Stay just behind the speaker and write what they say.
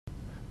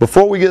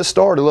Before we get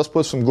started, let's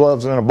put some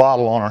gloves and a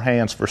bottle on our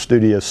hands for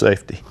studio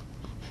safety.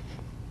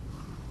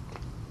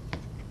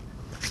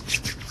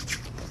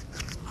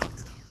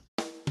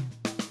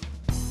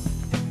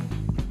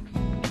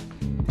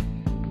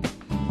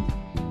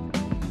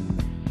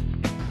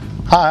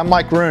 Hi, I'm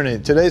Mike Rooney.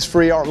 Today's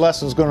free art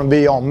lesson is going to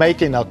be on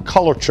making a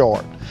color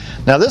chart.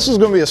 Now this is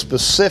going to be a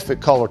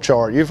specific color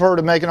chart. You've heard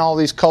of making all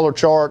these color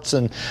charts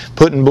and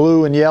putting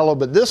blue and yellow,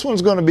 but this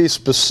one's going to be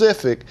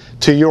specific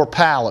to your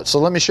palette. So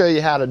let me show you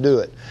how to do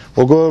it.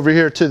 We'll go over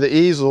here to the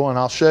easel and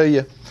I'll show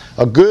you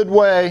a good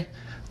way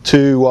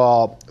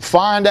to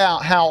find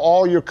out how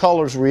all your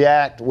colors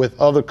react with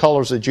other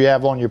colors that you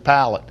have on your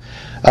palette.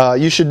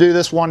 You should do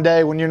this one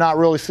day when you're not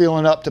really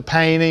feeling up to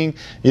painting.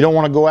 You don't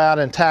want to go out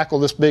and tackle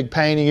this big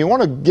painting. You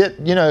want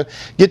to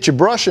get your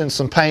brush in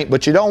some paint,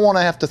 but you don't want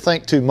to have to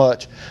think too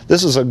much.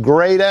 This is a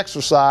great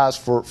exercise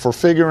for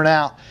figuring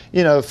out,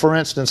 for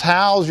instance,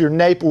 how's your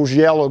Naples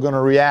yellow going to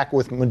react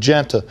with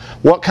magenta?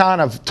 What kind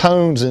of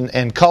tones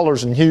and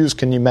colors and hues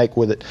can you make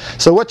with it?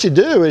 So what you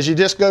do is you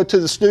just go to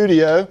the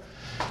studio,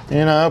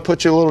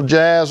 put your little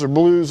jazz or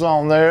blues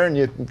on there, and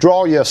you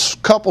draw you a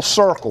couple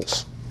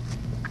circles.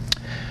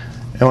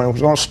 And we're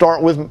going to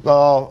start with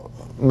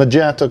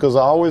magenta, because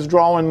I always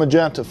draw in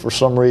magenta for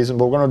some reason.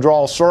 But we're going to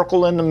draw a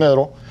circle in the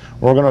middle.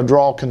 We're going to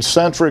draw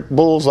concentric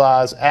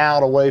bullseyes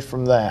out away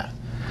from that,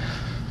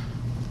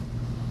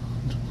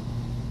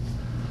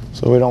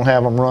 so we don't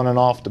have them running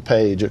off the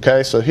page.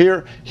 Okay, so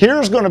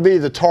here's going to be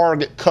the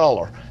target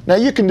color. Now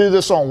you can do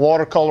this on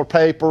watercolor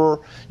paper,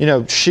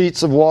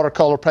 sheets of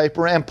watercolor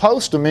paper, and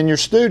post them in your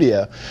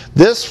studio.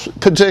 This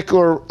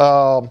particular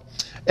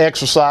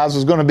exercise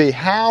is going to be,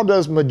 how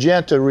does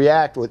magenta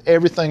react with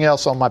everything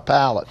else on my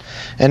palette?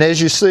 And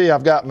as you see,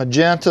 I've got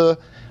magenta,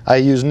 I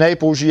use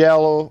Naples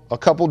yellow, a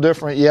couple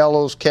different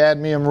yellows,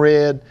 cadmium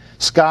red,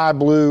 sky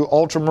blue,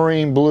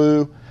 ultramarine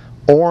blue,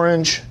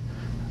 orange,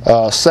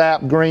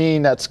 sap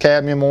green, that's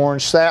cadmium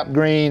orange, sap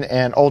green,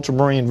 and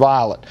ultramarine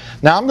violet.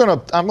 Now I'm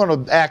gonna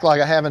act like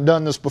I haven't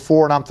done this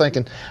before, and I'm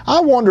thinking, I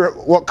wonder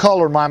what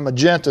color my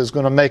magenta is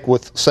going to make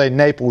with, say,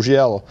 Naples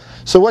yellow.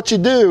 So what you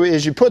do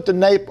is you put the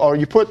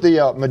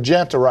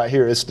magenta right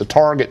here. It's the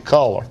target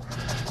color.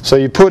 So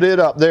you put it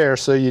up there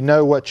so you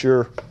know which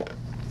one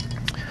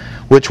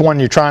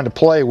you're trying to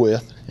play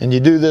with, and you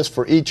do this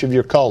for each of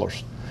your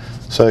colors.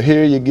 So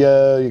here you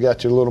go, you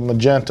got your little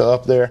magenta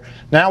up there.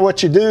 Now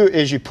what you do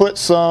is you put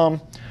some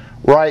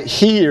right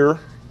here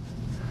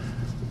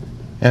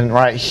and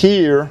right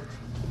here,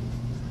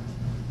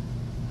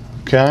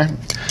 okay?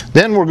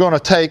 Then we're going to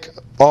take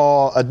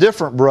a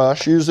different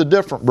brush, use a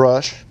different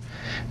brush,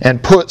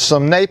 and put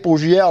some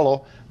Naples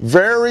yellow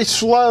very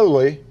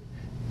slowly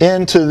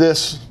into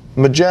this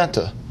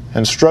magenta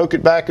and stroke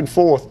it back and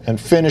forth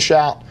and finish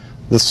out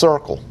the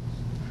circle.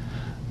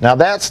 Now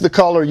that's the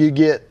color you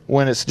get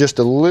when it's just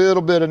a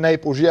little bit of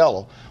Naples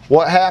yellow.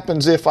 What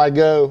happens if I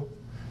go,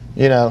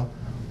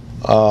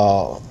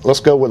 let's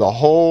go with a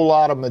whole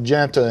lot of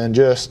magenta and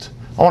I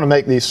want to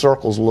make these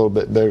circles a little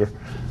bit bigger.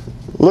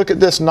 Look at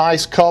this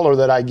nice color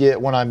that I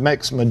get when I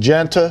mix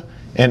magenta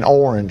and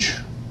orange.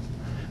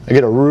 I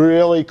get a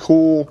really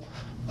cool,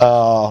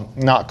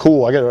 not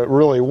cool, I get a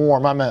really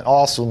warm, I meant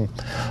awesome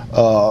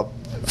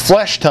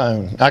flesh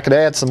tone. I could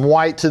add some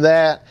white to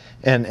that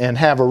and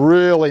have a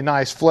really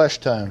nice flesh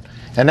tone.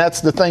 And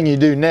that's the thing you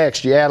do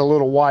next. You add a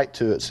little white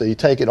to it. So you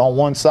take it on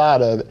one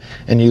side of it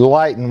and you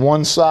lighten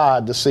one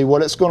side to see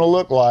what it's going to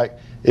look like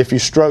if you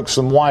stroke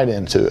some white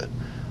into it.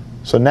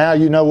 So now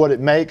you know what it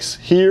makes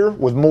here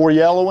with more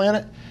yellow in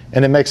it,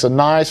 and it makes a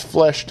nice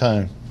flesh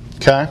tone.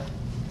 Okay?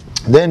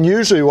 Then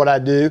usually what I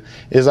do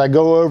is I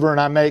go over and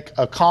I make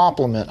a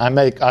complement.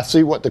 I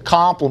see what the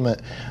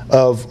complement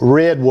of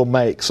red will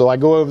make. So I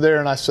go over there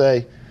and I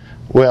say,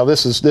 well,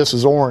 this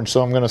is orange,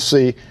 so I'm going to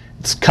see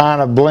it's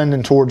kind of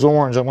blending towards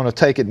orange. I'm going to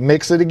take it,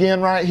 mix it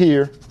again right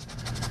here.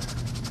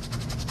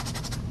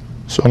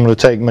 So I'm going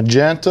to take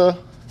magenta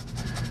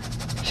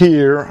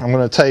here. I'm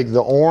going to take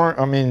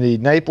the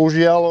Naples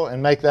yellow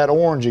and make that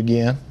orange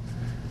again.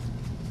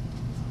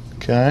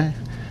 Okay.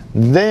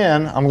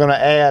 Then I'm going to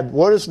add,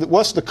 what's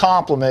the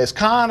complement? It's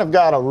kind of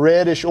got a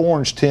reddish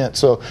orange tint.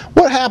 So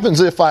what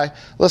happens if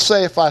let's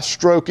say if I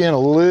stroke in a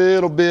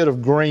little bit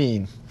of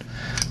green?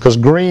 Because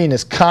green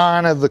is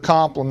kind of the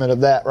complement of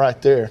that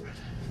right there.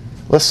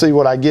 Let's see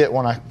what I get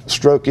when I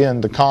stroke in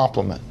the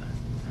complement.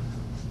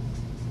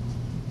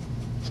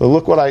 So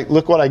look what I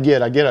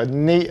get. I get a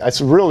neat,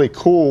 it's really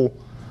cool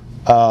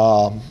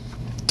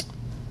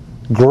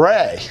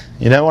gray.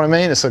 You know what I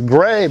mean? It's a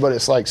gray, but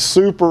it's like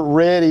super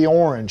reddy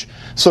orange.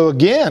 So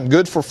again,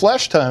 good for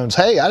flesh tones.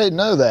 Hey, I didn't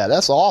know that.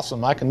 That's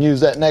awesome. I can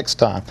use that next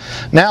time.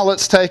 Now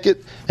let's take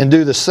it and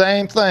do the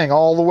same thing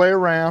all the way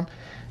around,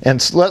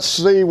 and let's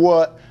see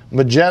what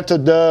magenta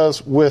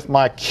does with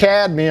my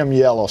cadmium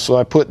yellow. So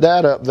I put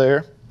that up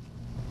there,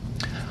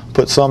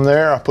 put some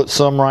there, I put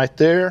some right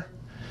there,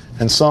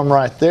 and some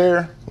right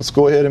there. Let's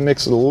go ahead and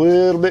mix it a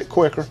little bit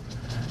quicker.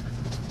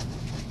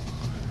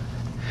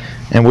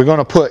 And we're going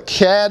to put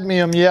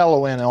cadmium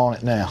yellow in on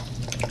it now.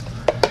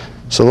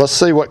 So let's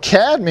see what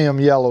cadmium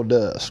yellow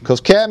does,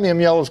 because cadmium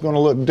yellow is going to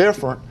look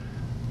different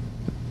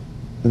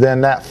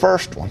than that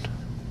first one.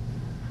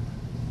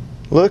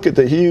 Look at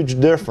the huge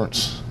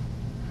difference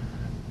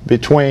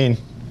between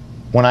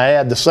when I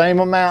add the same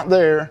amount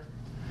there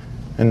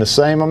and the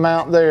same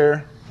amount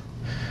there.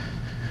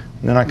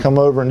 And then I come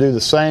over and do the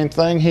same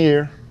thing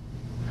here.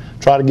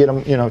 Try to get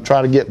them,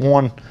 try to get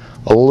one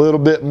a little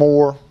bit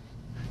more.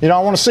 I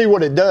want to see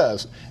what it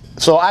does.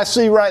 So I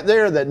see right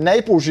there that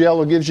Naples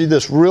yellow gives you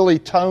this really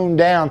toned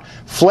down,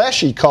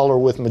 fleshy color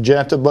with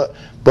magenta,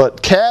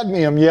 but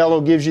cadmium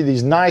yellow gives you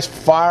these nice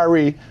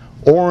fiery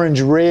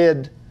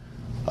orange-red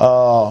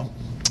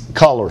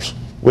colors,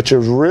 which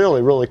is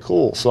really, really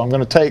cool. So I'm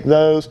going to take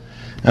those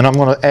and I'm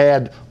going to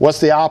add, what's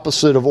the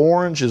opposite of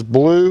orange is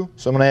blue.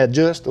 So I'm going to add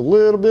just a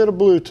little bit of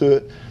blue to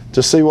it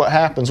to see what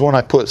happens when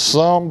I put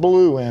some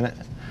blue in it.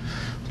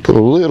 Put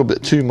a little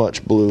bit too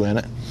much blue in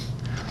it.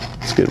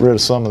 Let's get rid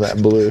of some of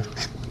that blue.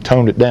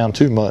 Toned it down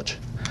too much.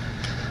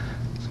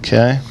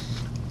 Okay.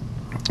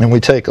 And we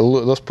take a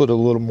little, let's put a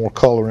little more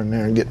color in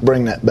there and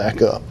bring that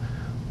back up.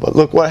 But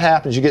look what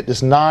happens. You get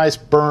this nice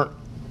burnt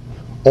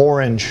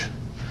orange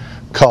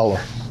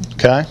color.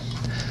 Okay.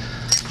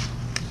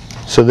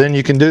 So then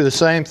you can do the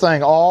same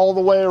thing all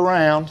the way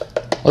around.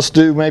 Let's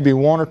do maybe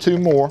one or two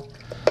more.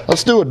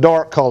 Let's do a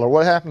dark color.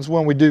 What happens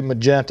when we do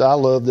magenta? I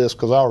love this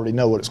because I already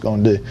know what it's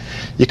going to do.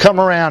 You come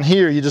around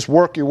here, you just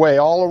work your way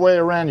all the way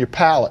around your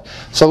palette.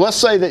 So let's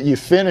say that you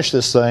finish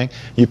this thing,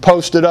 you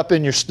post it up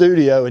in your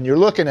studio, and you're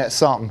looking at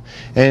something,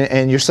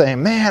 and you're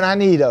saying, man, I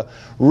need a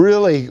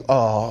really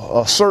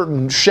a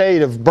certain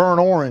shade of burnt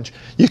orange.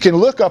 You can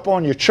look up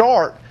on your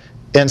chart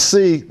and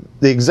see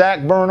the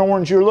exact burnt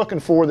orange you're looking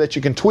for that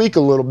you can tweak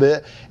a little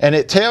bit, and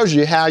it tells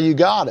you how you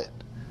got it.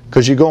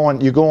 Because you're going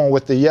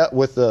with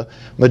the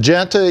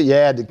magenta, you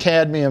add the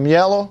cadmium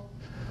yellow,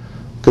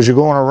 because you're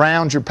going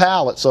around your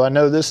palette. So I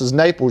know this is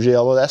Naples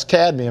yellow, that's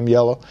cadmium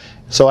yellow.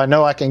 So I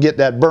know I can get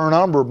that burnt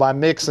umber by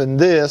mixing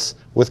this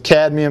with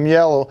cadmium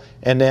yellow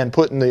and then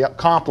putting the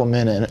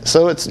complement in it.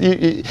 So it's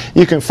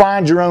you can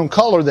find your own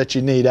color that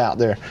you need out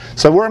there.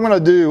 So we're going to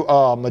do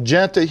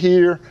magenta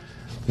here,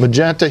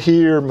 magenta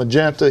here,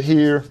 magenta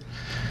here,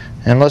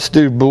 and let's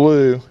do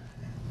blue.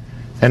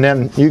 And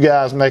then you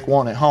guys make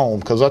one at home,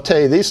 because I'll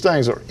tell you, these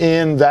things are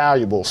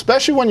invaluable,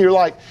 especially when you're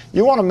like,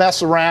 you want to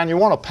mess around, you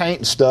want to paint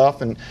and stuff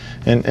and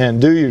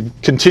do your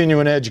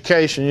continuing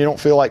education. You don't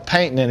feel like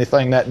painting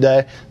anything that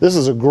day. This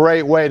is a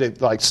great way to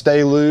like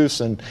stay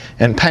loose and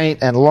paint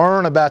and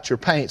learn about your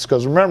paints,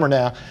 because remember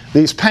now,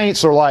 these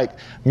paints are like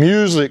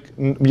music,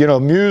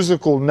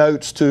 musical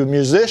notes to a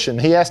musician.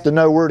 He has to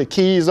know where the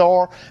keys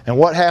are and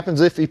what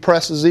happens if he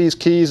presses these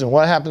keys and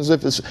what happens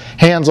if his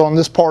hand's on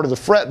this part of the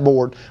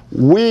fretboard.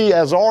 We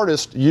as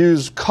artists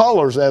use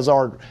colors as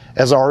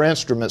our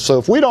instrument. So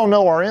if we don't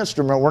know our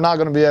instrument, we're not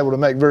going to be able to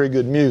make very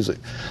good music.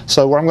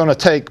 So I'm going to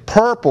take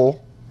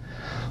purple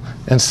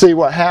and see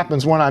what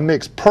happens when I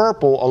mix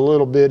purple a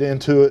little bit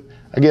into it.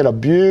 I get a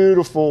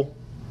beautiful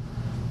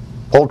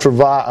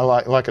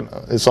ultraviolet,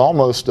 it's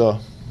almost a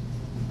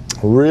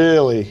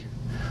really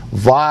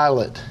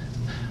violet,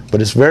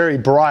 but it's very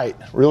bright,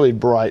 really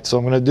bright. So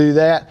I'm going to do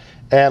that,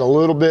 add a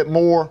little bit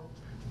more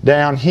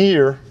down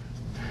here.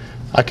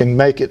 I can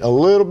make it a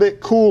little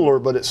bit cooler,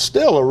 but it's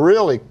still a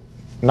really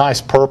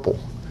nice purple.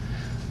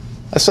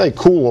 I say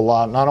cool a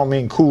lot, and I don't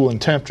mean cool in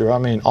temperature, I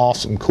mean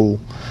awesome cool.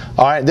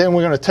 All right, then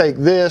we're going to take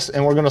this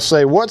and we're going to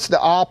say, what's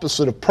the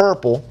opposite of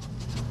purple?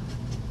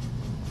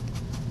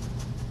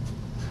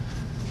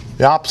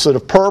 The opposite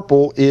of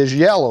purple is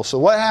yellow. So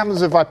what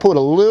happens if I put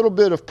a little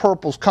bit of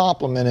purple's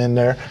complement in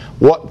there?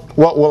 What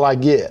will I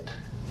get?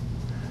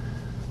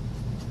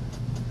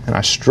 And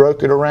I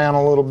stroke it around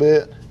a little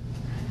bit,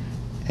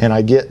 and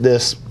I get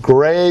this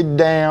grayed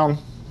down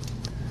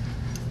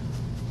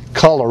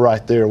color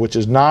right there, which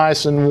is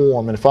nice and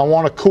warm. And if I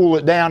want to cool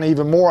it down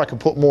even more, I can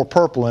put more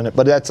purple in it.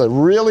 But that's a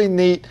really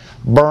neat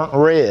burnt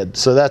red,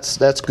 so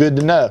that's good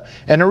to know.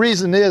 And the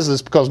reason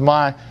is because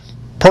my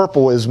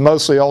purple is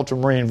mostly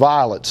ultramarine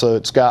violet, so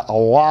it's got a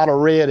lot of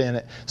red in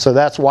it, so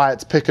that's why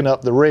it's picking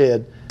up the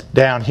red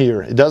down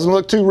here. It doesn't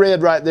look too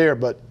red right there,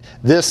 but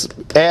this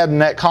adding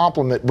that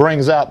complement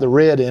brings out the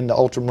red into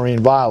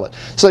ultramarine violet.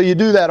 So you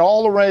do that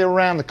all the way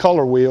around the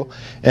color wheel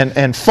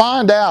and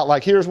find out,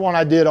 like here's one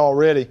I did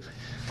already,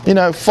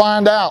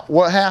 find out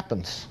what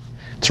happens.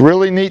 It's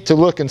really neat to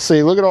look and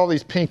see. Look at all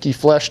these pinky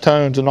flesh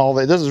tones and all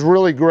that. This is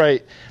really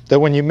great that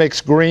when you mix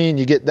green,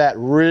 you get that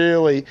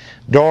really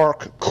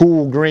dark,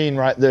 cool green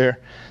right there.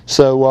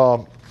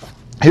 So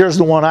here's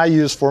the one I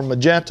use for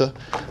magenta.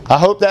 I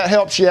hope that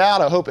helps you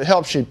out. I hope it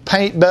helps you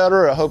paint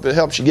better. I hope it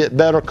helps you get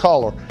better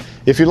color.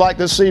 If you'd like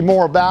to see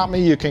more about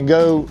me, you can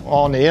go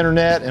on the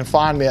internet and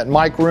find me at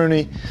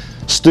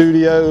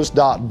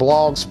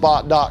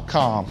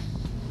MikeRooneyStudios.blogspot.com.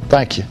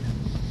 Thank you.